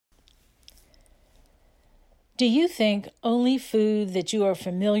Do you think only food that you are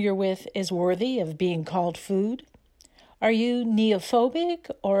familiar with is worthy of being called food? Are you neophobic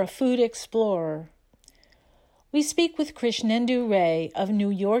or a food explorer? We speak with Krishnendu Ray of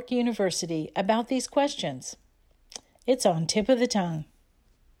New York University about these questions. It's on tip of the tongue.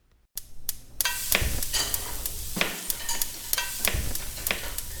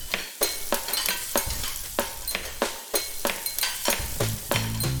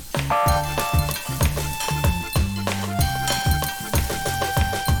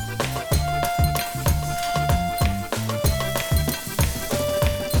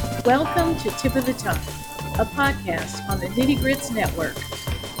 Welcome to Tip of the Tongue, a podcast on the Nitty Grits Network,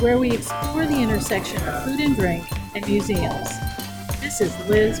 where we explore the intersection of food and drink and museums. This is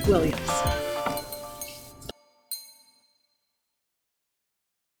Liz Williams.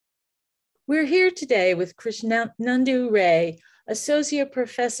 We're here today with Krishnendu Ray, Associate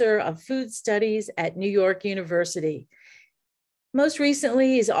Professor of Food Studies at New York University. Most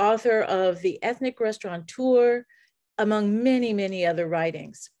recently, he's author of The Ethnic Restaurateur, among many, many other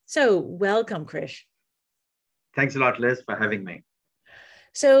writings. So welcome, Krish. Thanks a lot, Liz, for having me.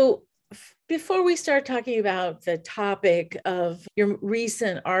 So before we start talking about the topic of your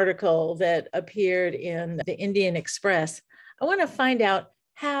recent article that appeared in the Indian Express, I want to find out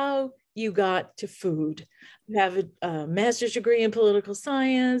how you got to food. You have a master's degree in political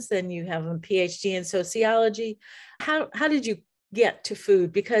science, and you have a PhD in sociology. How did you get to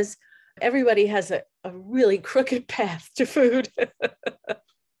food? Because everybody has a really crooked path to food.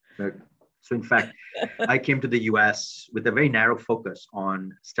 So in fact, I came to the US with a very narrow focus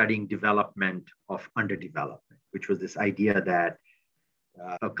on studying development of underdevelopment, which was this idea that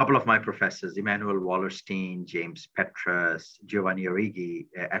a couple of my professors, Emanuel Wallerstein, James Petrus, Giovanni Arrighi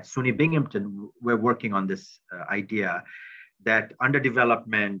at SUNY Binghamton, were working on this idea that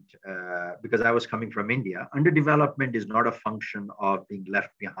underdevelopment, because I was coming from India, underdevelopment is not a function of being left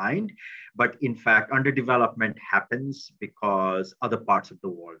behind, but in fact, underdevelopment happens because other parts of the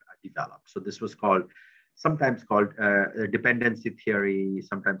world are developed. So this was sometimes called dependency theory,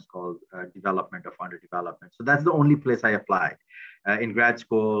 sometimes called development of underdevelopment. So that's the only place I applied. In grad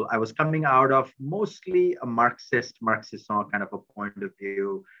school, I was coming out of mostly a Marxist kind of a point of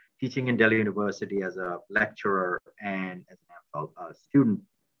view, teaching in Delhi University as a lecturer and as an MPhil student.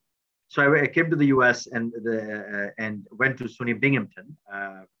 So I came to the US and went to SUNY Binghamton,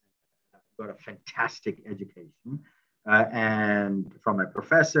 got a fantastic education. And from my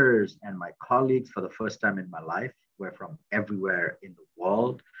professors and my colleagues for the first time in my life, were from everywhere in the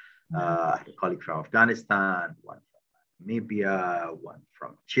world. I had a colleague from Afghanistan, one from Namibia, one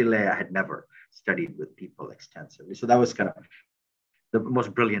from Chile. I had never studied with people extensively. So that was kind of the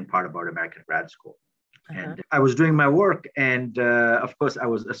most brilliant part about American grad school. And I was doing my work, and of course, I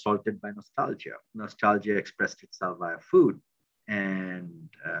was assaulted by nostalgia. Nostalgia expressed itself via food. And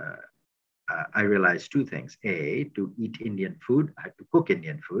I realized two things. A, to eat Indian food, I had to cook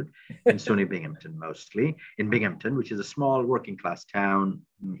Indian food in SUNY Binghamton, mostly, in Binghamton, which is a small working class town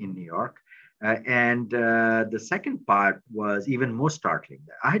in New York. And the second part was even more startling.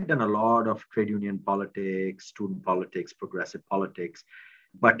 I had done a lot of trade union politics, student politics, progressive politics,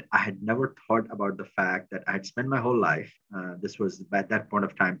 but I had never thought about the fact that I had spent my whole life, this was at that point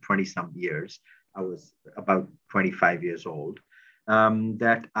of time, 20 some years, I was about 25 years old,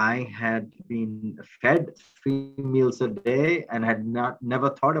 that I had been fed 3 meals a day and had never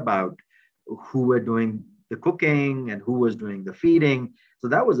thought about who were doing the cooking and who was doing the feeding. So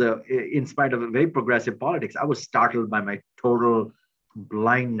that was in spite of a very progressive politics, I was startled by my total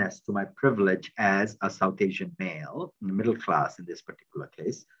blindness to my privilege as a South Asian male, middle class in this particular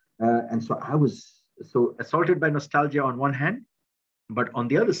case. And so I was so assaulted by nostalgia on one hand, but on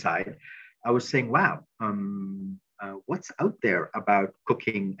the other side, I was saying, wow, what's out there about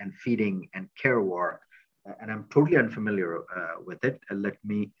cooking and feeding and care work? And I'm totally unfamiliar with it. Let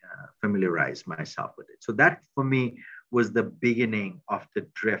me familiarize myself with it. So that for me was the beginning of the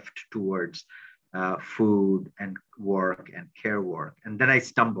drift towards food and work and care work. And then I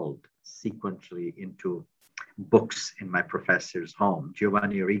stumbled sequentially into books in my professor's home,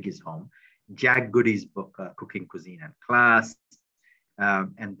 Giovanni Arrighi's home, Jack Goody's book, Cooking, Cuisine, and Class.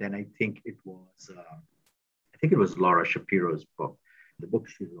 And then I think it was Laura Shapiro's book, the book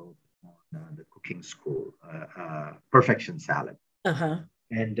she wrote on the cooking school, Perfection Salad.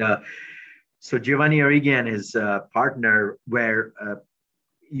 And so Giovanni Arrighi and his partner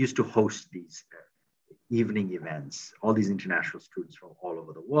used to host these evening events, all these international students from all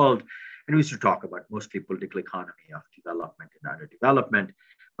over the world. And we used to talk about mostly political economy of development and underdevelopment.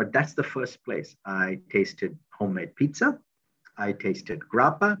 But that's the first place I tasted homemade pizza. I tasted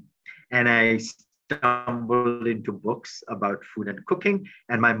grappa, and I stumbled into books about food and cooking,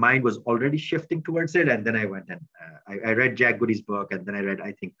 and my mind was already shifting towards it. And then I went and I read Jack Goody's book, and then I read,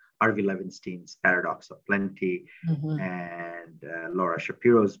 I think, Harvey Levinstein's Paradox of Plenty, and Laura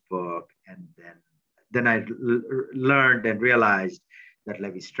Shapiro's book. And then I learned and realized that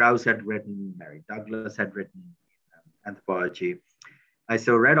Levi Strauss had written, Mary Douglas had written anthropology. I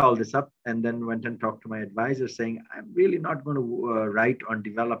so read all this up and then went and talked to my advisor saying, I'm really not going to write on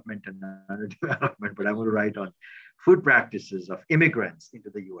development and underdevelopment, but I'm going to write on food practices of immigrants into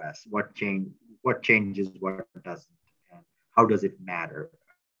the US, what changes, what doesn't, and how does it matter?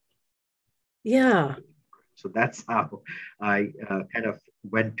 Yeah. So that's how I kind of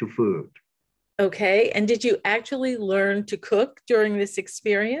went to food. Okay. And did you actually learn to cook during this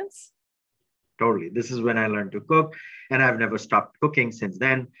experience? Totally. This is when I learned to cook, and I've never stopped cooking since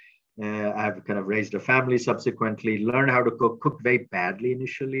then. I've kind of raised a family subsequently, learned how to cook very badly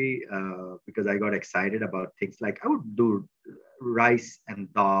initially because I got excited about things like I would do rice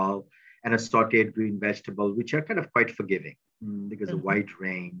and dal and a sauteed green vegetable, which are kind of quite forgiving because a wide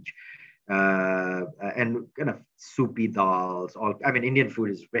range and kind of soupy dals. Indian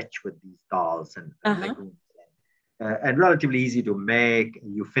food is rich with these dals and legumes. And relatively easy to make.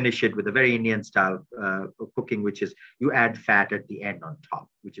 You finish it with a very Indian style cooking, which is you add fat at the end on top,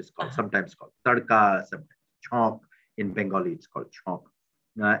 which is called sometimes called tadka, sometimes chonk. In Bengali, it's called chonk.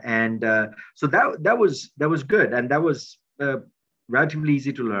 So that was good, and that was relatively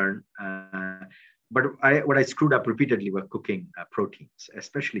easy to learn. But what I screwed up repeatedly were cooking proteins,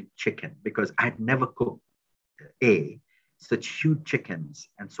 especially chicken, because I had never cooked such huge chickens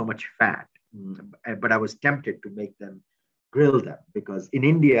and so much fat. But I was tempted to make them, grill them, because in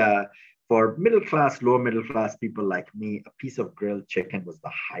India, for lower middle class people like me, a piece of grilled chicken was the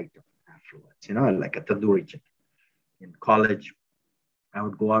height of affluence, like a tandoori chicken. In college, I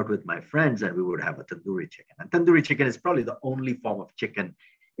would go out with my friends and we would have a tandoori chicken. And tandoori chicken is probably the only form of chicken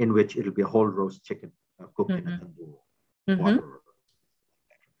in which it'll be a whole roast chicken cooked in a tandoor. Water.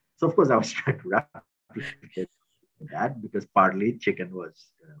 So of course I was trying to replicate that because partly chicken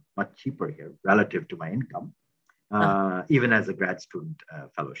was much cheaper here relative to my income, even as a grad student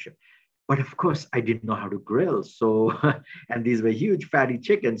fellowship. But of course, I didn't know how to grill. So, and these were huge fatty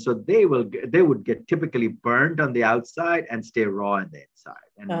chickens, so they would get typically burnt on the outside and stay raw on the inside.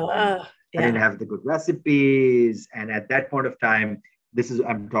 And I didn't have the good recipes. And at that point of time,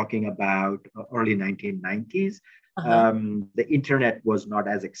 I'm talking about early 1990s. The internet was not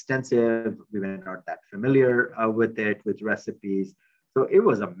as extensive. We were not that familiar with recipes. So it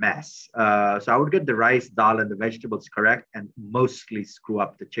was a mess. So I would get the rice, dal, and the vegetables correct and mostly screw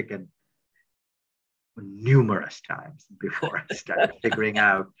up the chicken numerous times before I started figuring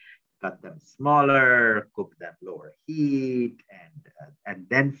out, cut them smaller, cook them lower heat, and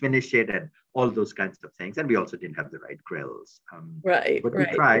then finish it, and all those kinds of things. And we also didn't have the right grills. But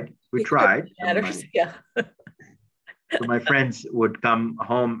we tried. So my friends would come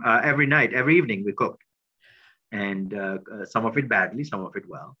home every night, every evening we cooked. And some of it badly, some of it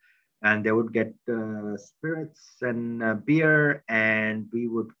well. And they would get spirits and beer, and we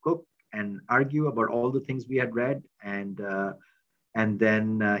would cook and argue about all the things we had read, and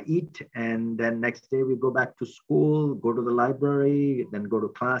then eat. And then next day we go back to school, go to the library, then go to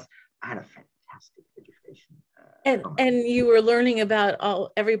class. I had a fantastic education. And you were learning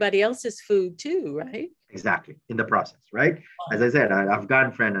about everybody else's food too, right? Exactly, in the process, right? As I said, an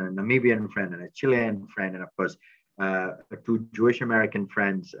Afghan friend and a Namibian friend and a Chilean friend, and of course, two Jewish American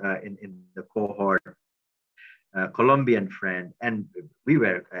friends in the cohort, Colombian friend, and we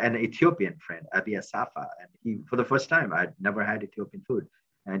were an Ethiopian friend, Abi Asafa. And he, for the first time, I'd never had Ethiopian food.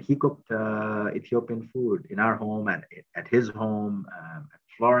 And he cooked Ethiopian food in our home and at his home, at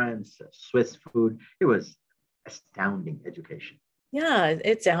Florence, Swiss food. It was astounding education. Yeah,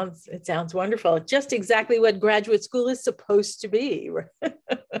 it sounds wonderful. Just exactly what graduate school is supposed to be.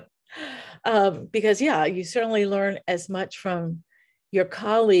 Because you certainly learn as much from your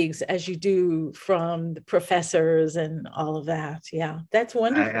colleagues as you do from the professors and all of that. Yeah, that's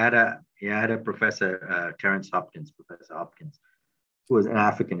wonderful. I had a professor, Terence Hopkins, Professor Hopkins, who was an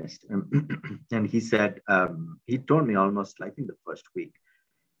Africanist. And he said, he told me almost, I think the first week,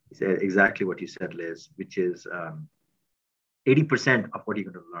 he said exactly what you said, Liz, which is 80% of what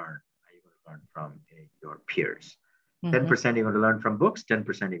you're going to learn, are you going to learn from your peers. 10% you're going to learn from books, 10%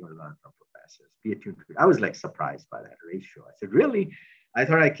 you're going to learn from professors. Be attuned to it. I was like surprised by that ratio. I said, really? I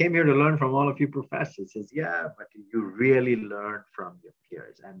thought I came here to learn from all of you professors. He says, yeah, but you really learn from your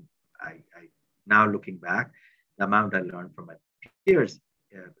peers. And I now looking back, the amount I learned from my peers,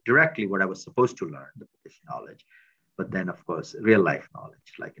 directly what I was supposed to learn, the bookish knowledge. but then, of course, real life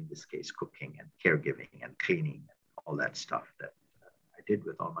knowledge, like in this case, cooking and caregiving and cleaning and all that stuff that I did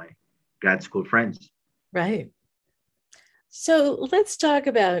with all my grad school friends. Right. So let's talk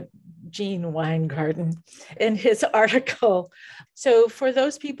about Gene Weingarten and his article. So, for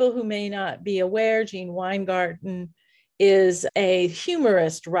those people who may not be aware, Gene Weingarten is a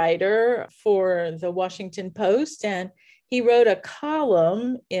humorist writer for the Washington Post, and he wrote a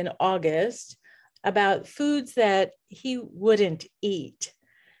column in August about foods that he wouldn't eat.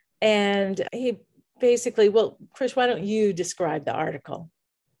 And he basically, well, Krish, why don't you describe the article?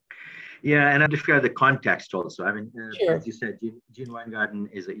 Yeah, and I'll describe the context also. I mean, Sure. as you said, Gene Weingarten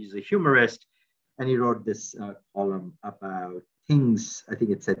is a humorist, and he wrote this column about things. I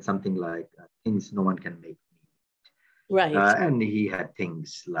think it said something like things no one can make me. Right. And he had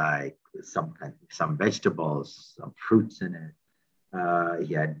things like some vegetables, some fruits in it.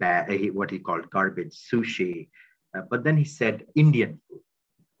 He had what he called garbage sushi. But then he said Indian food,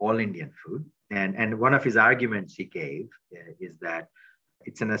 all Indian food. And one of his arguments he gave is that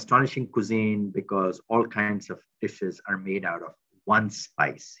it's an astonishing cuisine because all kinds of dishes are made out of one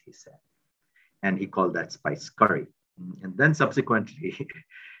spice, he said. And he called that spice curry. And then subsequently,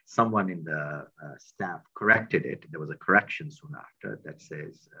 someone in the staff corrected it. There was a correction soon after that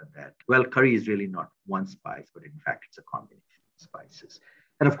says that, well, curry is really not one spice, but in fact, it's a combination of spices.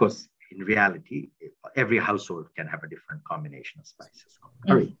 And of course, in reality, every household can have a different combination of spices called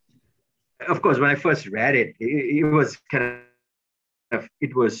curry. Of course, when I first read it, it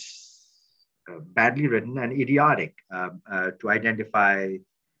was badly written and idiotic to identify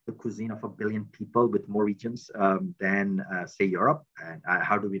the cuisine of 1 billion people with more regions than, say, Europe. And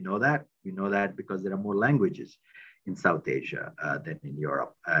how do we know that? We know that because there are more languages in South Asia than in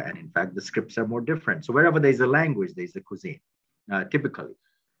Europe. And in fact, the scripts are more different. So wherever there's a language, there's a cuisine, typically.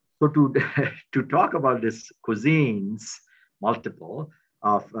 So to talk about this cuisines, multiple,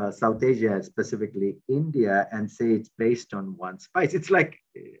 of South Asia, specifically India, and say it's based on one spice. It's like,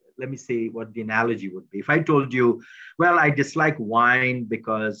 let me say what the analogy would be. If I told you, well, I dislike wine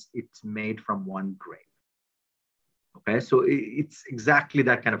because it's made from one grape. Okay, so it's exactly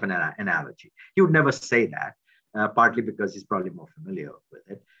that kind of an analogy. He would never say that, partly because he's probably more familiar with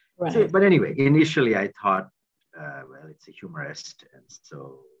it. Right. So, but anyway, initially I thought, well, it's a humorist, and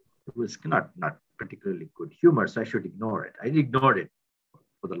so it was not particularly good humor, so I should ignore it. I ignored it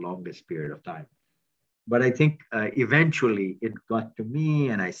for the longest period of time. But I think eventually it got to me,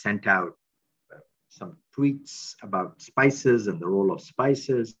 and I sent out some tweets about spices and the role of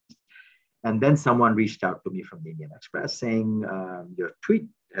spices. And then someone reached out to me from the Indian Express saying, your tweet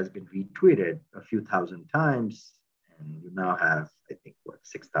has been retweeted a few thousand times, and you now have, I think,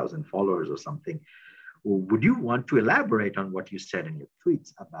 6,000 followers or something. Would you want to elaborate on what you said in your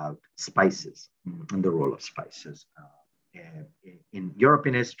tweets about spices and the role of spices in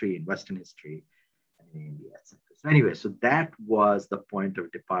European history, in Western history, and in India, etc. So anyway, so that was the point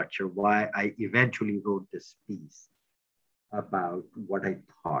of departure, why I eventually wrote this piece about what I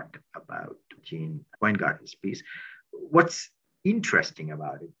thought about Gene Weingarten's piece. What's interesting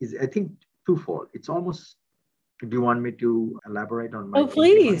about it is, I think, twofold. It's almost, do you want me to elaborate on my? Oh,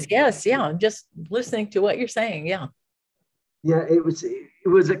 please. Yes. Yeah. I'm just listening to what you're saying. Yeah. Yeah, it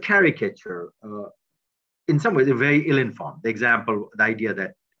was a caricature. In some ways, very ill-informed. The example, the idea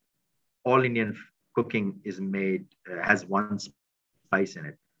that all Indian cooking is made, has one spice in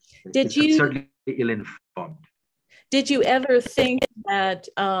it. It's certainly ill-informed. Did you ever think that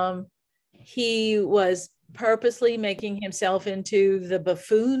he was purposely making himself into the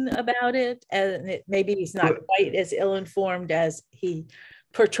buffoon about it? And maybe he's not quite as ill-informed as he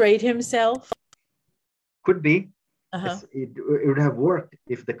portrayed himself? Could be. It would have worked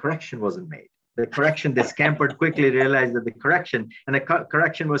if the correction wasn't made. The correction, they scampered quickly, realized that the correction, and the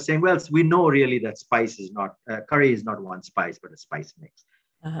correction was saying, well, we know really that spice is not, curry is not one spice, but a spice mix.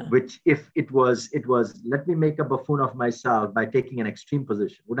 Which if it was, let me make a buffoon of myself by taking an extreme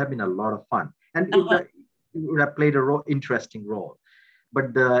position, would have been a lot of fun. And it would have played a interesting role.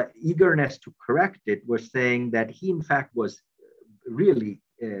 But the eagerness to correct it was saying that he, in fact, was really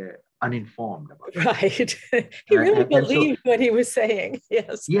uninformed about it. Right. He really believed what he was saying.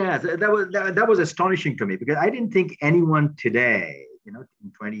 Yes. Yeah, that was astonishing to me, because I didn't think anyone today, in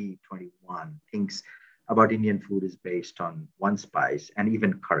 2021, thinks about Indian food is based on one spice, and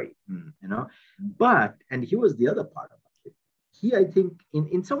even curry, But, and here was the other part of it. He, I think,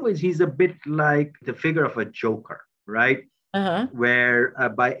 in some ways, he's a bit like the figure of a joker, right? Where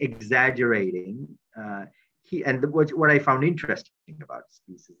by exaggerating, what I found interesting about this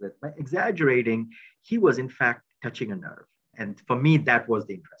piece is that by exaggerating, he was in fact touching a nerve. And for me, that was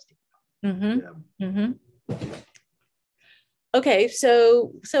the interesting part. Okay,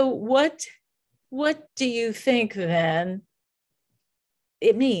 so what do you think then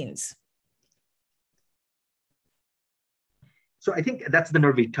it means? So I think that's the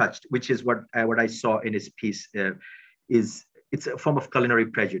nerve he touched, which is what I saw in his piece. Is It's a form of culinary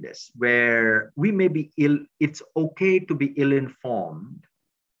prejudice where we may be ill. It's okay to be ill-informed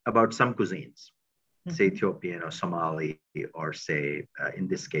about some cuisines, say Mhm. Ethiopian or Somali, or say in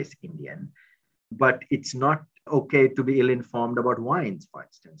this case Indian. But it's not okay to be ill-informed about wines, for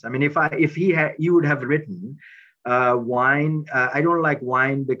instance. I mean, if he had, you would have written wine. I don't like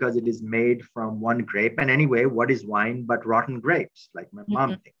wine because it is made from one grape. And anyway, what is wine but rotten grapes? Like my mom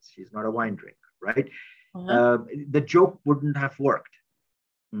Mhm. thinks. She's not a wine drinker, right? Uh-huh. Uh, the joke wouldn't have worked.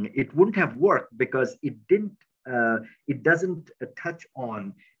 It wouldn't have worked because it didn't. It doesn't touch on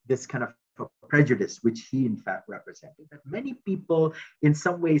this kind of a prejudice which he in fact represented. That many people, in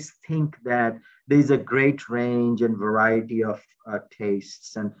some ways, think that there is a great range and variety of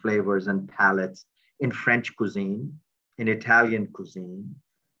tastes and flavors and palates in French cuisine, in Italian cuisine,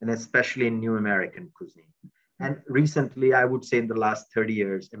 and especially in New American cuisine. And recently, I would say in the last 30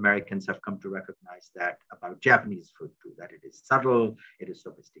 years, Americans have come to recognize that about Japanese food too, that it is subtle, it is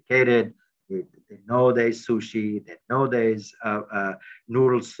sophisticated. They know there's sushi, they know there's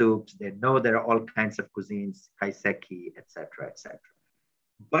noodle soups, they know there are all kinds of cuisines, kaiseki, etc., etc.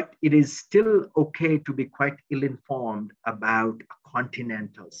 But it is still okay to be quite ill-informed about a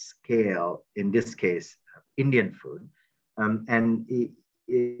continental scale, in this case, Indian food. And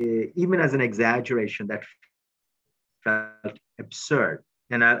even as an exaggeration, that felt absurd.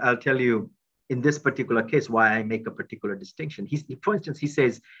 And I'll tell you in this particular case why I make a particular distinction. For instance,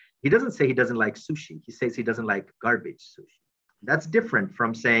 he doesn't say he doesn't like sushi. He says he doesn't like garbage sushi. That's different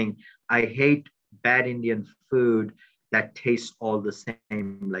from saying I hate bad Indian food that tastes all the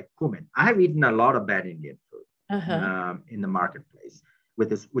same, like cumin. I have eaten a lot of bad Indian food Uh-huh. in the marketplace with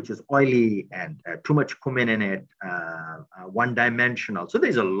this, which is oily and too much cumin in it, one-dimensional. So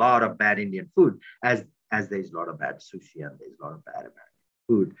there's a lot of bad Indian food, as there's a lot of bad sushi and there's a lot of bad American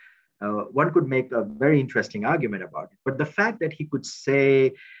food. One could make a very interesting argument about it. But the fact that he could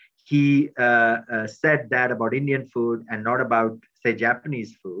say he said that about Indian food and not about, say,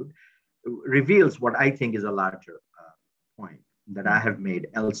 Japanese food reveals what I think is a larger point that I have made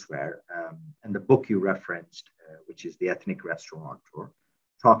elsewhere. And the book you referenced, which is The Ethnic Restaurateur,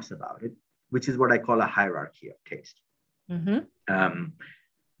 talks about it, which is what I call a hierarchy of taste. Mm-hmm. Um,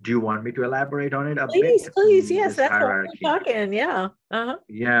 do you want me to elaborate on it a bit? Please, yes, This that's what we're hierarchy. talking. Yeah. Uh-huh.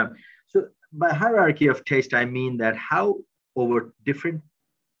 Yeah. So by hierarchy of taste, I mean that how over different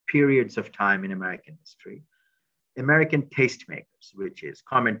periods of time in American history, American tastemakers, which is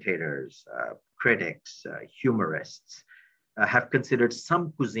commentators, critics, humorists, have considered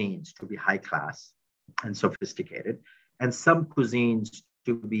some cuisines to be high class and sophisticated, and some cuisines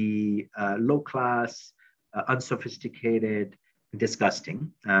to be low class, unsophisticated,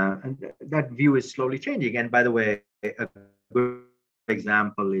 disgusting. And that view is slowly changing. And by the way, a good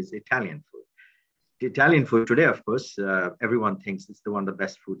example is Italian food. The Italian food today, of course, everyone thinks it's the one of the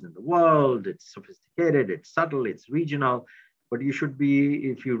best foods in the world. It's sophisticated, it's subtle, it's regional. But you should be,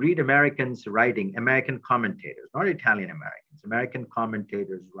 if you read Americans writing, American commentators, not Italian Americans, American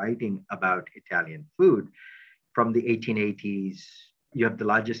commentators writing about Italian food from the 1880s, you have the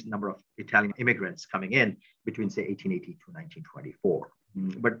largest number of Italian immigrants coming in between, say, 1880 to 1924.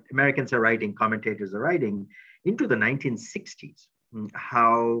 But Americans are writing, commentators are writing into the 1960s,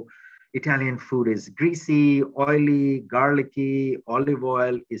 how Italian food is greasy, oily, garlicky, olive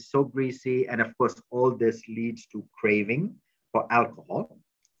oil is so greasy. And of course, all this leads to craving for alcohol.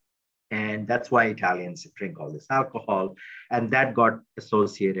 And that's why Italians drink all this alcohol. And that got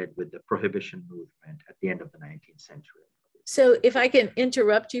associated with the prohibition movement at the end of the 19th century. So, if I can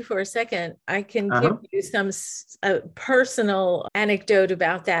interrupt you for a second, I can give Uh-huh. you some personal anecdote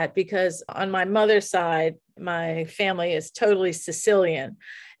about that because on my mother's side, my family is totally Sicilian.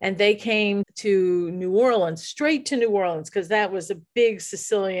 And they came to New Orleans, straight to New Orleans, because that was a big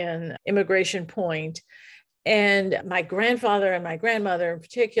Sicilian immigration point. And my grandfather and my grandmother in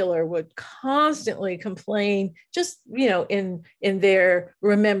particular would constantly complain, just in their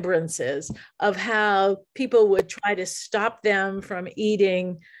remembrances of how people would try to stop them from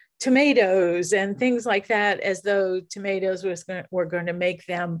eating tomatoes and things like that, as though tomatoes were going to make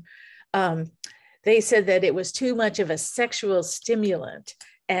them they said that it was too much of a sexual stimulant.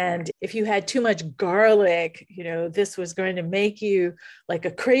 And if you had too much garlic, this was going to make you like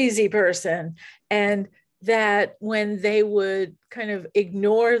a crazy person. And that when they would kind of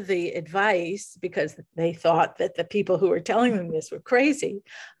ignore the advice because they thought that the people who were telling them this were crazy,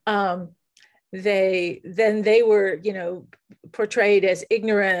 they were, you know, portrayed as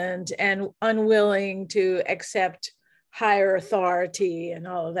ignorant and unwilling to accept higher authority and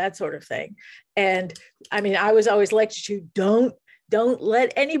all of that sort of thing. And I mean, I was always lectured to don't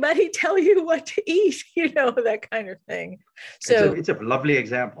let anybody tell you what to eat, you know, that kind of thing. So it's a lovely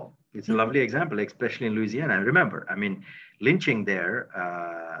example. It's a lovely example, especially in Louisiana. Remember, I mean, lynching there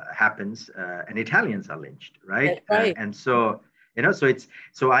happens, and Italians are lynched, right? right. And so, you know,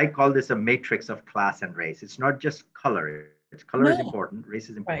 so I call this a matrix of class and race. It's not just color. Color is important, race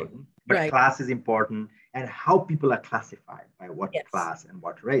is important, but class is important, and how people are classified by what class and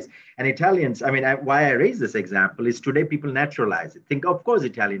what race. And Italians, I mean, why I raise this example is today people naturalize it. Think, of course,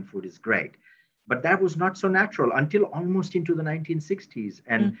 Italian food is great. But that was not so natural until almost into the 1960s.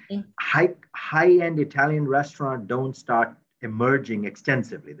 And high-end Italian restaurants don't start emerging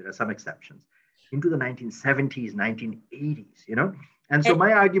extensively. There are some exceptions. Into the 1970s, 1980s, you know? And so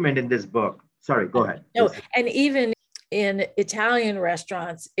my argument in this book, sorry, go ahead. No, and even in Italian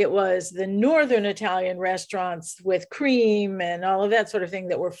restaurants, it was the Northern Italian restaurants with cream and all of that sort of thing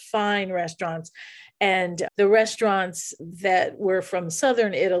that were fine restaurants. And the restaurants that were from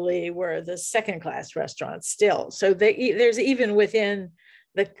Southern Italy were the second-class restaurants still. So there's even within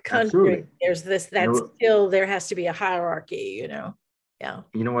the country, there's this, that's still, there has to be a hierarchy, you know? Yeah.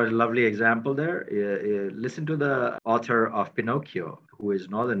 You know what, a lovely example there? Listen to the author of Pinocchio, who is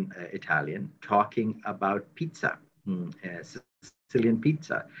Northern Italian, talking about pizza. Sicilian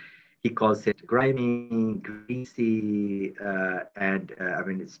pizza. He calls it grimy, greasy, and I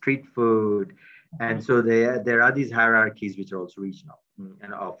mean, it's street food. And so there are these hierarchies which are also regional,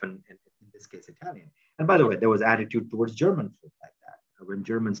 and often, in this case, Italian. And by the way, there was attitude towards German food like that when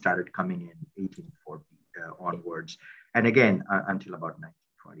Germans started coming in 1840 onwards. And again, until about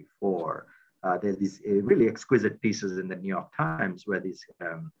 1924, there's these really exquisite pieces in the New York Times where these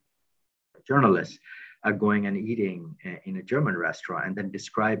journalists are going and eating in a German restaurant and then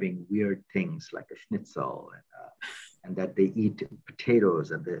describing weird things like a schnitzel and that they eat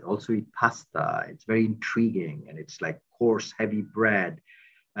potatoes and they also eat pasta. It's very intriguing, and it's like coarse, heavy bread.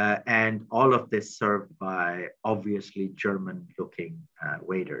 And all of this served by obviously German-looking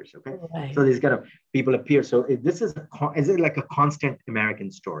waiters. Okay, so these kind of people appear. So this is like a constant American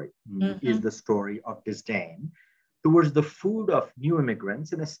story. Is the story of disdain towards the food of new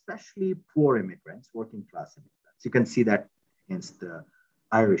immigrants, and especially poor immigrants, working class immigrants. You can see that against the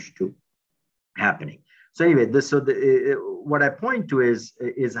Irish too happening. So anyway, what I point to is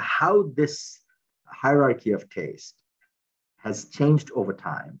how this hierarchy of taste has changed over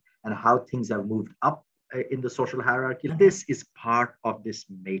time and how things have moved up in the social hierarchy. This is part of this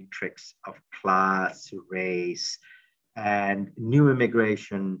matrix of class, race, and new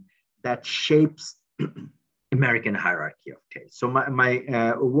immigration that shapes American hierarchy of taste. So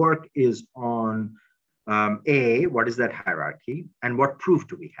my work is on what is that hierarchy and what proof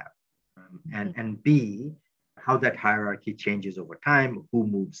do we have? And B, how that hierarchy changes over time, who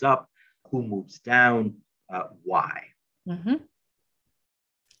moves up, who moves down, why.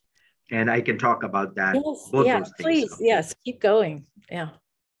 And I can talk about that. Yes, those please, things. Yes, keep going. Yeah.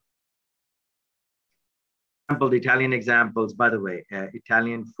 The Italian examples, by the way,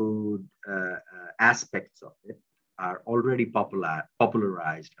 Italian food aspects of it are already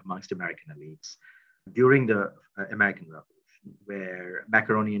popularized amongst American elites during the American Revolution, where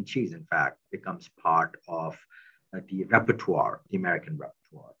macaroni and cheese, in fact, becomes part of the repertoire, the American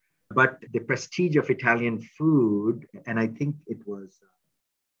repertoire. But the prestige of Italian food, and I think it was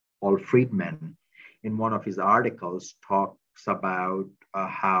Paul Friedman in one of his articles talks about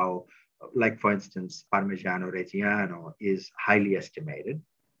how, like, for instance, Parmigiano Reggiano is highly estimated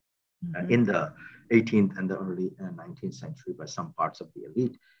in the 18th and the early 19th century by some parts of the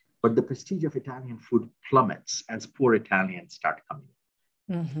elite. But the prestige of Italian food plummets as poor Italians start coming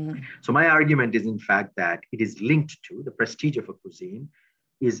in. So my argument is, in fact, that it is linked to the prestige of a cuisine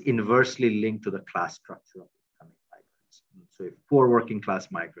is inversely linked to the class structure of incoming migrants. So if poor working class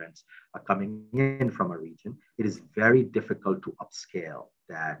migrants are coming in from a region, it is very difficult to upscale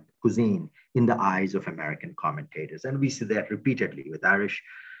that cuisine in the eyes of American commentators. And we see that repeatedly with Irish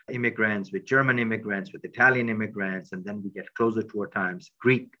immigrants, with German immigrants, with Italian immigrants, and then we get closer to our times,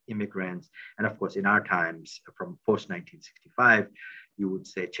 Greek immigrants, and of course in our times from post-1965, you would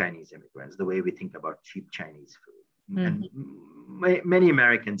say Chinese immigrants, the way we think about cheap Chinese food. And many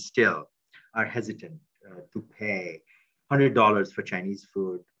Americans still are hesitant to pay $100 for Chinese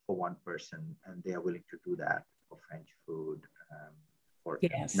food for one person, and they are willing to do that for French food, or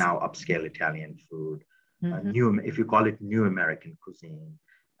now upscale Italian food, new, if you call it new American cuisine.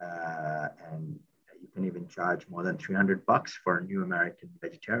 And you can even charge more than $300 for a new American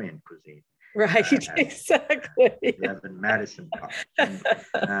vegetarian cuisine. Right, at exactly. 11 Madison Park,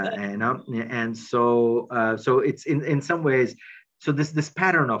 and so it's in some ways. So this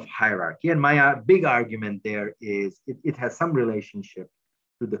pattern of hierarchy, and my big argument there is it has some relationship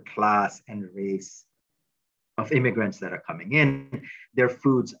to the class and race of immigrants that are coming in. Their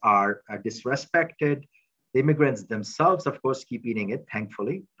foods are disrespected. The immigrants themselves, of course, keep eating it,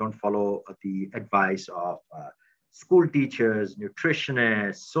 thankfully, don't follow the advice of school teachers,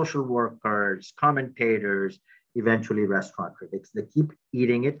 nutritionists, social workers, commentators, eventually restaurant critics. They keep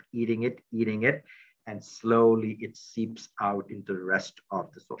eating it, eating it, eating it, and slowly it seeps out into the rest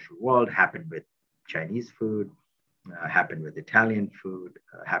of the social world. Happened with Chinese food, happened with Italian food,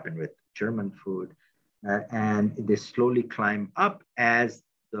 happened with German food, and they slowly climb up as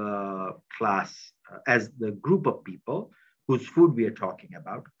the class, as the group of people whose food we are talking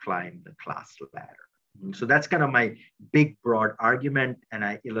about climb the class ladder. So that's kind of my big, broad argument, and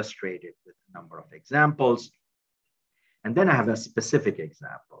I illustrate it with a number of examples. And then I have a specific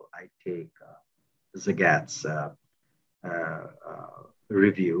example. I take Zagat's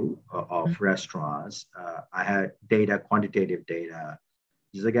review of restaurants. I had data, quantitative data.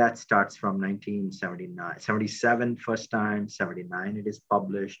 Zagat starts from 1979, 77 first time, 79 it is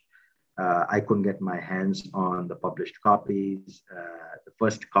published. I couldn't get my hands on the published copies. The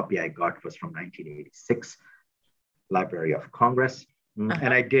first copy I got was from 1986, Library of Congress.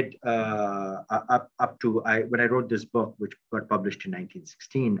 And I did up to when I wrote this book, which got published in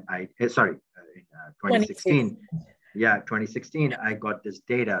 1916. In 2016. Yeah, 2016. I got this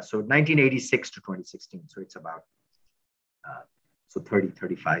data. So 1986 to 2016. So it's about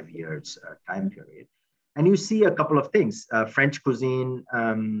 35 years time period. And you see a couple of things. French cuisine,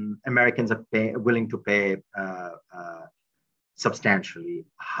 Americans are willing to pay substantially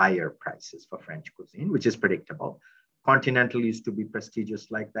higher prices for French cuisine, which is predictable. Continental used to be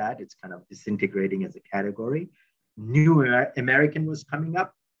prestigious like that. It's kind of disintegrating as a category. New American was coming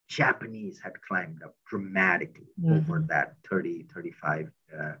up. Japanese had climbed up dramatically over that 35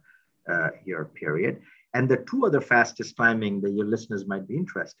 year period. And the two other fastest climbing that your listeners might be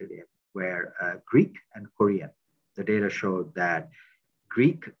interested in were Greek and Korean. The data showed that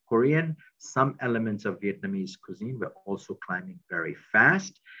Greek, Korean, some elements of Vietnamese cuisine were also climbing very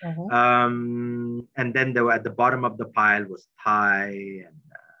fast. And then there were, at the bottom of the pile was Thai and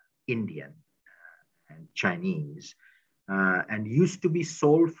Indian and Chinese. And used to be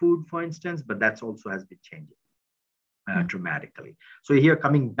soul food, for instance, but that's also has been changing dramatically. So here,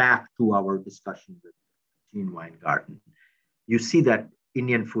 coming back to our discussion with Gene Weingarten, you see that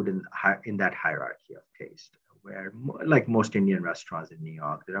Indian food in that hierarchy of taste, where like most Indian restaurants in New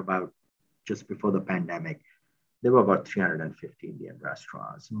York, they're about, just before the pandemic, there were about 350 Indian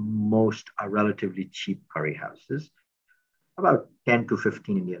restaurants. Most are relatively cheap curry houses. About 10 to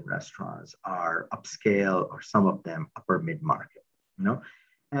 15 Indian restaurants are upscale, or some of them upper mid-market, you know?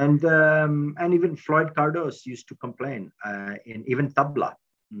 And even Floyd Cardoz used to complain, in even Tabla.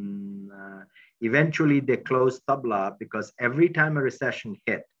 Eventually they closed Tabla because every time a recession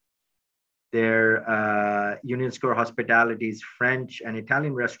hit, their Union Square Hospitality's French and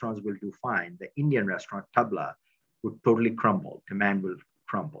Italian restaurants will do fine. The Indian restaurant, Tabla, would totally crumble. Demand will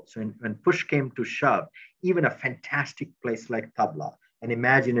crumble. So when push came to shove, even a fantastic place like Tabla, an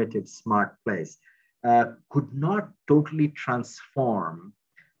imaginative, smart place, could not totally transform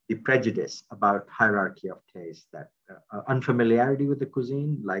the prejudice about hierarchy of taste, that unfamiliarity with the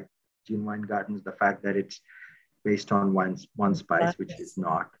cuisine, like Gene Weingarten's, the fact that it's based on one spice, which is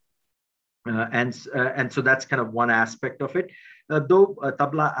not. And so that's kind of one aspect of it. Though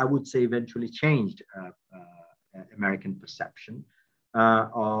Tabla, I would say, eventually changed American perception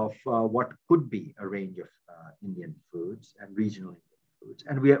of what could be a range of Indian foods and regional Indian foods.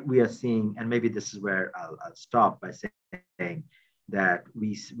 And we are seeing, and maybe this is where I'll stop by saying that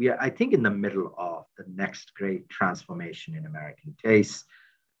we are, I think, in the middle of the next great transformation in American tastes,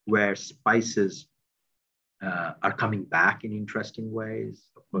 where spices are coming back in interesting ways.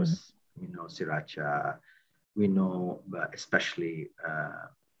 Of course, we know sriracha, we know especially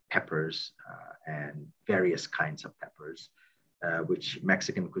peppers and various kinds of peppers, which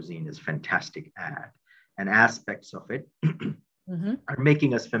Mexican cuisine is fantastic at, and aspects of it are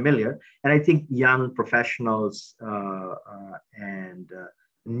making us familiar. And I think young professionals and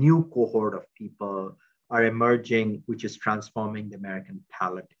new cohort of people are emerging, which is transforming the American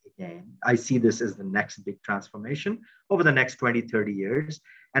palate again. I see this as the next big transformation over the next 20, 30 years.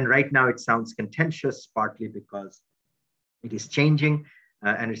 And right now it sounds contentious, partly because it is changing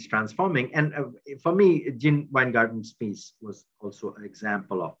and it's transforming. And for me, Gene Weingarten's piece was also an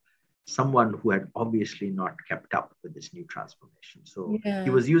example of someone who had obviously not kept up with this new transformation. So he Yeah.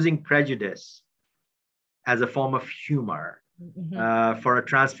 was using prejudice as a form of humor for a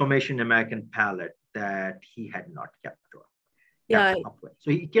transformation in American palate that he had not kept Yeah. up with.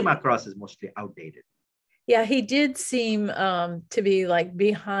 So he came across as mostly outdated. Yeah, he did seem to be like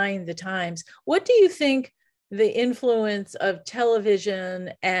behind the times. What do you think the influence of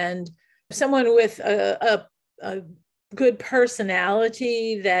television and someone with a good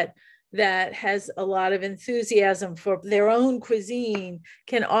personality that has a lot of enthusiasm for their own cuisine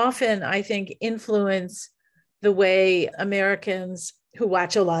can often, I think, influence the way Americans who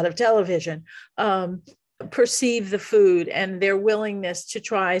watch a lot of television perceive the food and their willingness to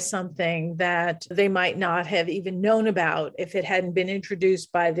try something that they might not have even known about if it hadn't been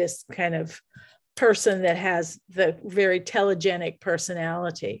introduced by this kind of person that has the very telegenic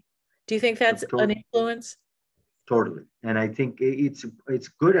personality. Do you think that's an influence? Totally. And I think it's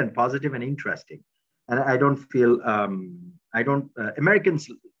good and positive and interesting. And I don't feel, Americans,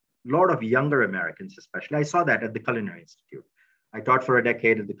 a lot of younger Americans especially, I saw that at the Culinary Institute. I taught for a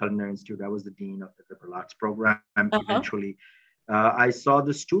decade at the Culinary Institute. I was the dean of the liberal arts program. Eventually, I saw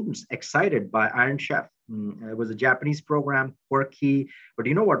the students excited by Iron Chef. It was a Japanese program, quirky, but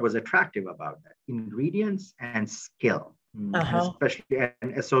you know what was attractive about that? Ingredients and skill, especially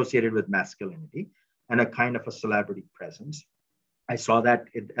and associated with masculinity and a kind of a celebrity presence. I saw that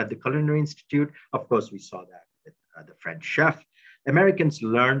at the Culinary Institute. Of course, we saw that with the French chef. Americans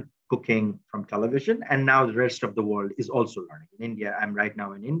learned cooking from television, and now the rest of the world is also learning. In India, I'm right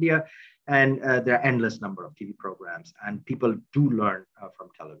now in India, and there are endless number of TV programs, and people do learn from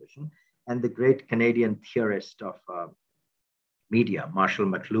television. And the great Canadian theorist of media, Marshall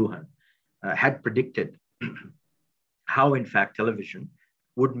McLuhan, had predicted how, in fact, television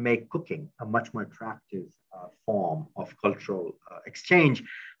would make cooking a much more attractive form of cultural exchange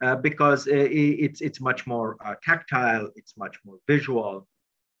because it's much more tactile, it's much more visual.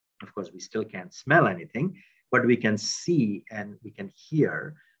 Of course, we still can't smell anything, but we can see and we can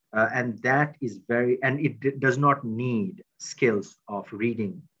hear. And that is and it does not need skills of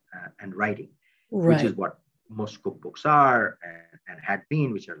reading and writing, which is what most cookbooks are and had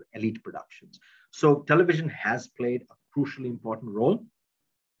been, which are elite productions. So television has played a crucially important role.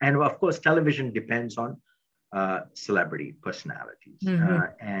 And of course, television depends on celebrity personalities.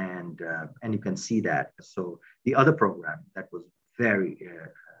 And you can see that. So the other program that was very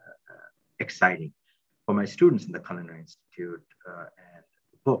exciting for my students in the Culinary Institute and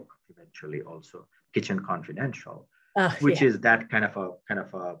the book eventually also Kitchen Confidential, which is that kind of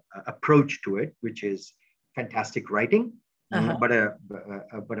a approach to it, which is fantastic writing, but a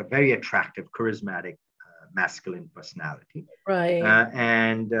very attractive, charismatic, masculine personality. Right.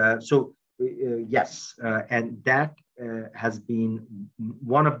 Yes, and that has been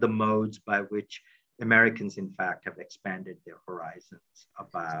one of the modes by which Americans, in fact, have expanded their horizons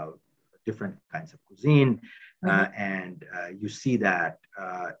about different kinds of cuisine. And you see that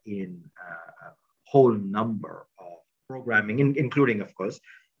in a whole number of programming, including, of course,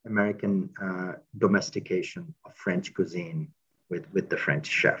 American domestication of French cuisine with the French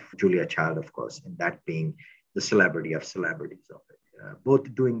chef, Julia Child, of course, and that being the celebrity of celebrities of it.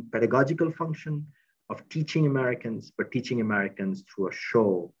 Both doing pedagogical function of teaching Americans, but teaching Americans through a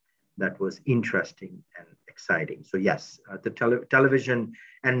show that was interesting and exciting. So yes, the television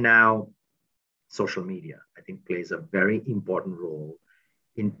and now social media, I think, plays a very important role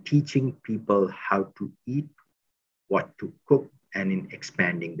in teaching people how to eat, what to cook, and in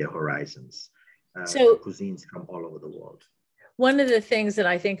expanding their horizons. So cuisines from all over the world. One of the things that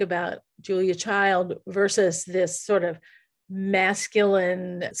I think about Julia Child versus this sort of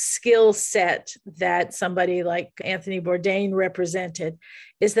masculine skill set that somebody like Anthony Bourdain represented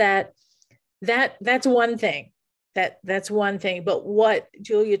is that's one thing. That's one thing. But what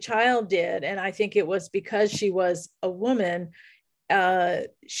Julia Child did, and I think it was because she was a woman,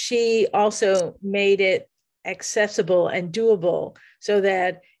 she also made it accessible and doable so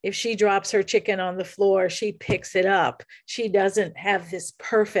that if she drops her chicken on the floor, she picks it up. She doesn't have this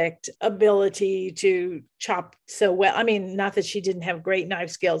perfect ability to chop so well. I mean, not that she didn't have great knife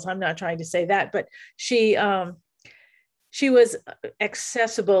skills. I'm not trying to say that, but she was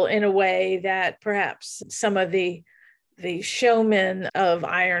accessible in a way that perhaps some of the showmen of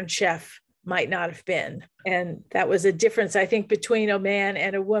Iron Chef might not have been. And that was a difference, I think, between a man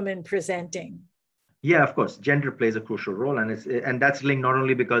and a woman presenting. Yeah, of course, gender plays a crucial role, and that's linked not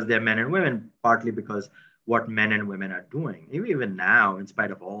only because they're men and women, partly because what men and women are doing. Even now, in spite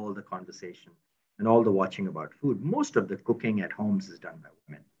of all the conversation and all the watching about food, most of the cooking at homes is done by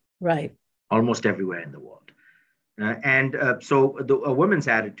women. Right. Almost everywhere in the world. So a woman's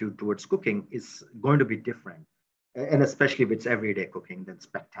attitude towards cooking is going to be different, and especially if it's everyday cooking, than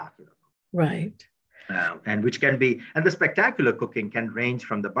spectacular. Right. And the spectacular cooking can range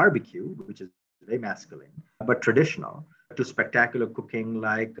from the barbecue, which is very masculine, but traditional, to spectacular cooking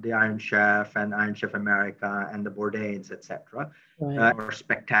like the Iron Chef and Iron Chef America and the Bourdains, etc., Right. or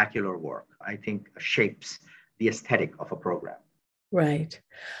spectacular work, I think shapes the aesthetic of a program. Right.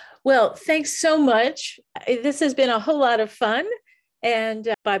 Well, thanks so much. This has been a whole lot of fun.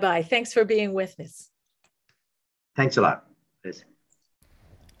 And bye-bye. Thanks for being with us. Thanks a lot, Liz.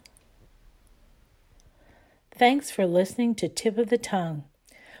 Thanks for listening to Tip of the Tongue.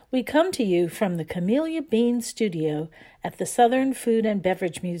 We come to you from the Camellia Bean Studio at the Southern Food and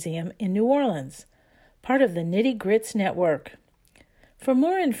Beverage Museum in New Orleans, part of the Nitty Grits Network. For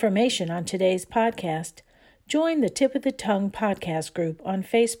more information on today's podcast, join the Tip of the Tongue podcast group on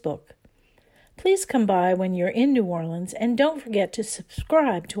Facebook. Please come by when you're in New Orleans and don't forget to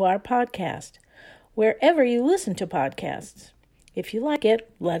subscribe to our podcast, wherever you listen to podcasts. If you like it,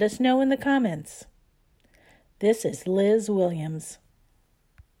 let us know in the comments. This is Liz Williams.